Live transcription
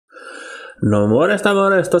No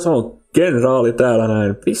morjesta, se on kenraali täällä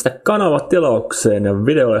näin. Pistä kanavat tilaukseen ja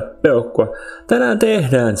videolle peukkua. Tänään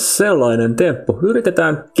tehdään sellainen temppu.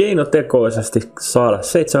 Yritetään keinotekoisesti saada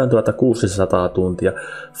 7600 tuntia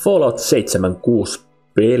Fallout 76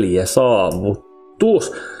 peliä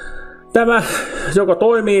saavutus. Tämä joko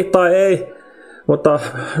toimii tai ei, mutta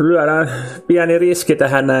lyödään pieni riski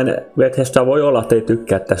tähän näin. Vethestä voi olla, että ei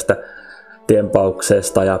tykkää tästä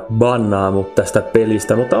tempauksesta ja bannaa mut tästä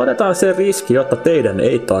pelistä, mutta otetaan se riski, jotta teidän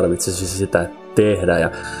ei tarvitsisi sitä tehdä.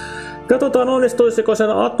 Ja katsotaan, onnistuisiko sen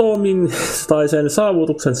atomin tai sen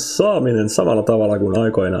saavutuksen saaminen samalla tavalla kuin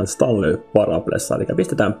aikoinaan Stanley Parablessa. Eli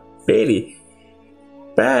pistetään peli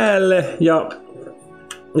päälle ja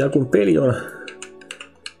kun peli on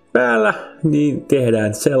päällä, niin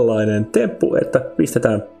tehdään sellainen temppu, että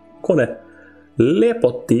pistetään kone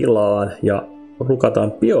lepotilaan ja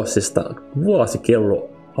rukataan BIOSista vuosikelloa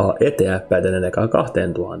eteenpäin ennen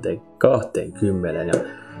 2020 ja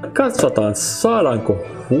katsotaan saadaanko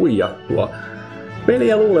huijattua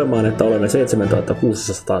peliä luulemaan, että olemme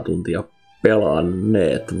 7600 tuntia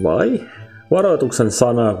pelanneet vai varoituksen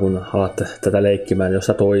sana, kun alatte tätä leikkimään,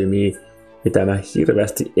 jossa toimii, mitä mä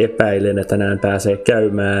hirveästi epäilen, että näin pääsee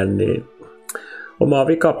käymään, niin omaa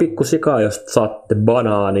vikaa pikkusikaa, jos saatte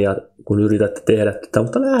banaania, kun yritätte tehdä tätä,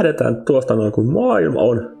 mutta lähdetään tuosta noin, kun maailma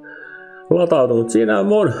on latautunut. Siinä on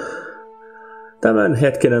mun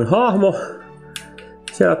tämänhetkinen hahmo.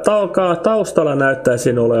 Siellä taustalla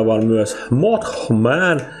näyttäisi olevan myös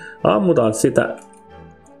Mothman. Ammutaan sitä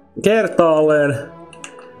kertaalleen.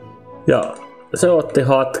 Ja se otti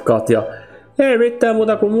hatkat ja ei mitään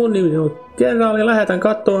muuta kuin mun nimi on kenraali. Lähetän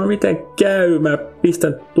katsomaan miten käy. Mä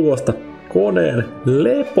pistän tuosta koneen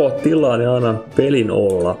lepotilaan ja annan pelin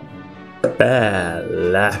olla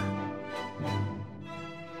päällä.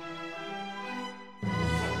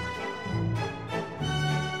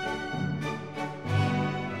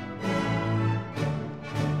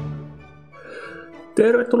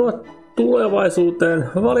 Tervetuloa tulevaisuuteen.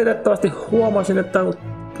 Valitettavasti huomasin, että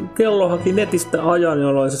kello haki netistä ajan,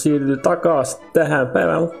 jolloin se siirtyi takaisin tähän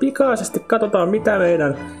päivään. Mutta pikaisesti katsotaan, mitä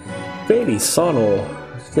meidän peli sanoo.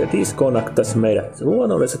 Se disconnectasi meidät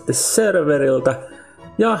luonnollisesti serveriltä.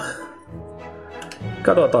 Ja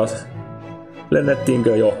katsotaan,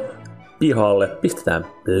 lennettiinkö jo pihalle. Pistetään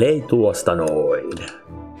play tuosta noin.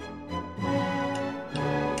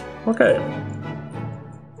 Okei.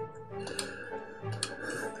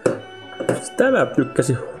 Tämä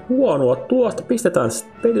tykkäsi huonoa tuosta. Pistetään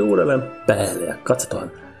peli uudelleen päälle ja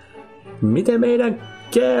katsotaan, miten meidän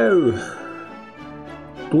käy.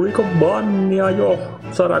 Tuliko bannia jo?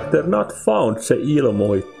 Character not found, se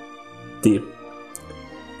ilmoitti.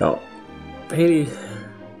 Ja peli...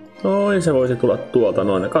 Noin, se voisi tulla tuolta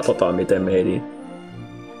noin. Katsotaan miten meidän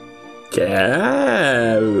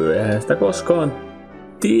käy. Eihän sitä koskaan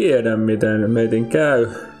tiedä miten meidän käy.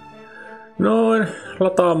 Noin,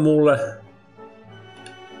 lataa mulle.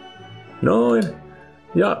 Noin.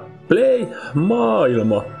 Ja play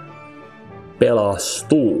maailma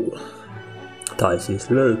pelastuu. Tai siis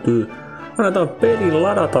löytyy. Annetaan pelin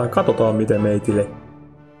ladataan, katsotaan miten meitille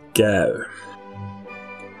käy.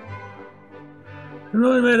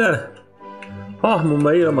 Noin meidän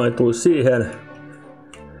hahmomme ilmaantui siihen.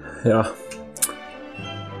 Ja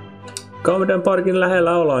Camden Parkin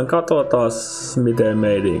lähellä ollaan, katsotaan miten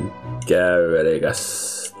meidän käy.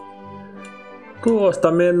 Elikäs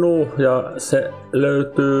tuosta menu ja se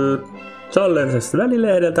löytyy Challengesista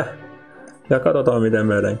välilehdeltä. Ja katsotaan miten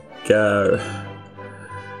meidän käy.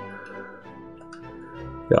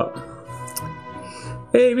 Ja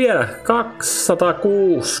ei vielä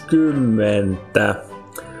 260.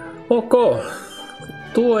 Ok,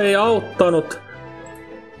 tuo ei auttanut.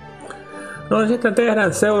 No niin, sitten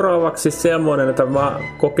tehdään seuraavaksi semmonen, että mä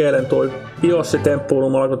kokeilen tuo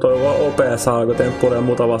BIOS-temppuilumalla, kun toi OPS alkoi temppuilla ja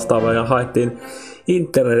muuta vastaavaa ja haettiin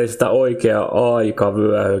internetistä oikea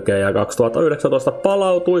aikavyöhyke ja 2019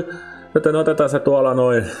 palautui, joten otetaan se tuolla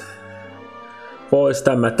noin pois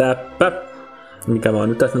tämä täppä, mikä mä oon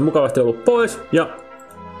nyt tästä mukavasti ollut pois ja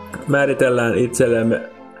määritellään itsellemme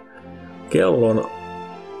kellon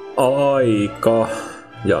aika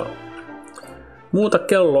ja muuta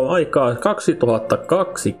kellon aikaa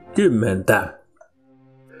 2020.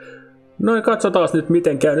 Noin, katsotaan nyt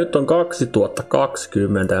miten käy. Nyt on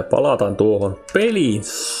 2020 ja palataan tuohon peliin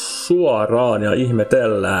suoraan ja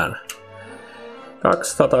ihmetellään.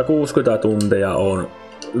 260 tuntia on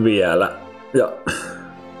vielä. Ja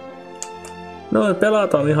noin,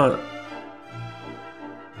 pelataan ihan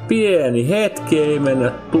pieni hetki, ei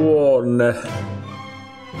mennä tuonne.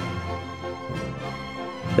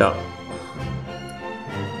 Ja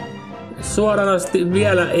suoranaisesti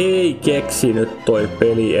vielä ei keksinyt toi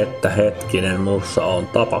peli, että hetkinen, mussa on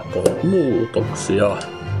tapahtunut muutoksia.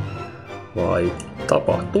 Vai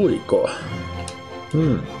tapahtuiko?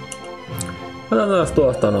 Otetaan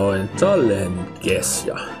tuosta noin challenges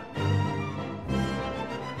ja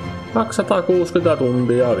 260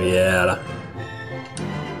 tuntia vielä.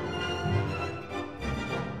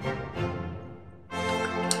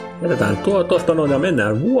 Jätetään tuosta noin ja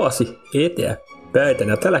mennään vuosi eteenpäin.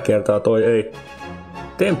 Ja tällä kertaa toi ei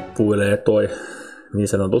temppuilee toi niin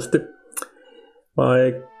sanotusti.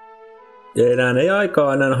 Vai ei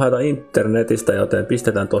aikaa enää haeta internetistä, joten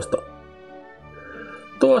pistetään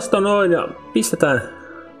tuosta noin ja pistetään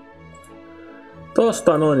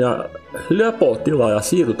tosta noin ja lepotilaa ja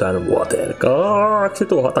siirrytään vuoteen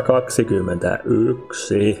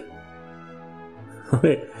 2021.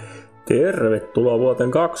 Tervetuloa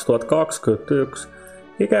vuoteen 2021.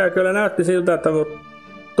 Ikävä kyllä näytti siltä, että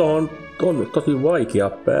on tosi vaikea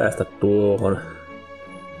päästä tuohon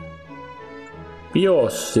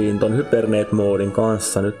BIOSiin ton Hibernate-moodin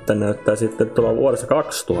kanssa. Nyt näyttää sitten tuolla vuodessa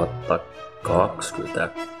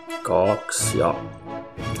 2022 ja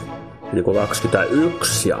eli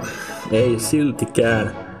 21 ja ei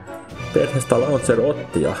siltikään perheestä launcher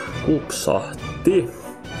otti ja kupsahti.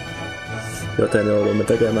 Joten joudumme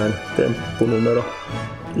tekemään temppunumero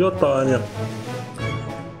jotain ja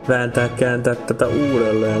kääntää tätä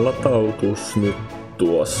uudelleen. Latautus nyt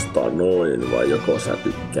tuosta noin, vai joko sä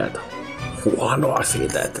tykkäät huonoa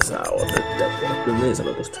siitä, että sä oot nyt tehnyt niin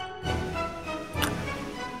sanotusti.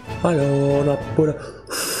 Ajo nappuna.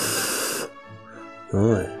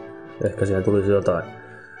 Noin, ehkä siihen tulisi jotain.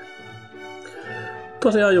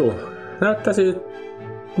 Tosiaan juu, näyttäisi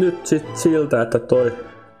nyt sit siltä, että toi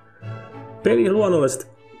peli luonnollisesti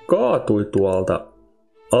kaatui tuolta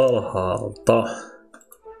alhaalta.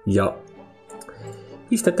 Ja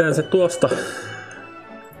pistetään se tuosta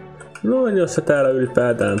noin, jos se täällä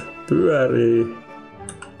ylipäätään pyörii.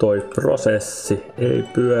 Toi prosessi ei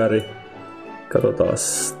pyöri. Katsotaan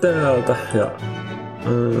täältä ja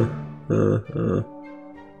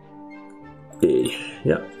ei.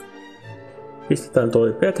 Ja pistetään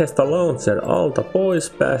toi Bethesda Launcher alta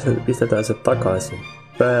pois, pistetään se takaisin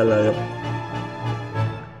päällä ja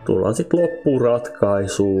tullaan sitten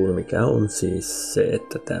loppuratkaisuun, mikä on siis se,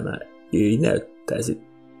 että tämä ei näyttäisi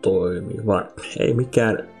toimivan. Ei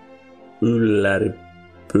mikään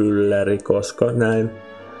ylläri, koska näin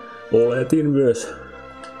oletin myös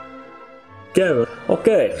käy.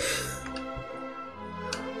 Okei.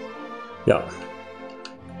 Ja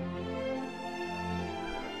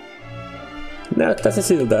näyttää se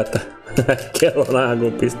siltä, että kellonaan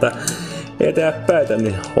kun pistää eteenpäin,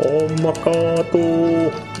 niin homma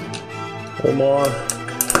kaatuu omaan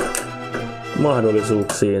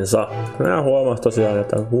mahdollisuuksiinsa. Mä huomasin tosiaan,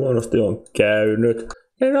 että huonosti on käynyt.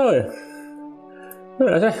 Ja noin.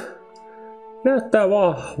 Kyllä se näyttää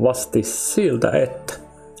vahvasti siltä, että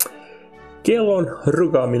kellon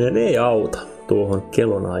rukaaminen ei auta tuohon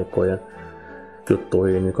kellonaikojen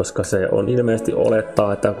juttuihin, koska se on ilmeisesti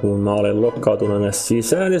olettaa, että kun mä olen lokkautuneena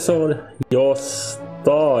sisään, niin se on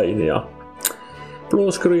jostain. Ja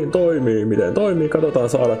blue screen toimii, miten toimii, katsotaan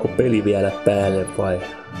saadaanko peli vielä päälle vai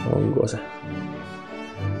onko se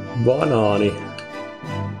banaani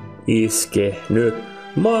iskenyt.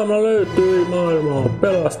 Maailma löytyy, maailma on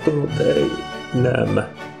pelastunut, ei nämä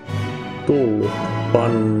tullut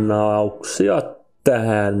pannauksia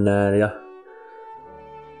tähän näin ja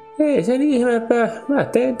ei sen ihmeempää. Mä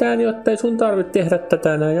tein tän, jotta ei sun tarvitse tehdä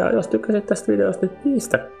tätä näin. Ja jos tykkäsit tästä videosta, niin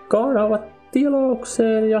pistä kanavat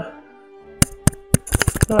tilaukseen ja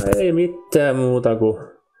no ei mitään muuta kuin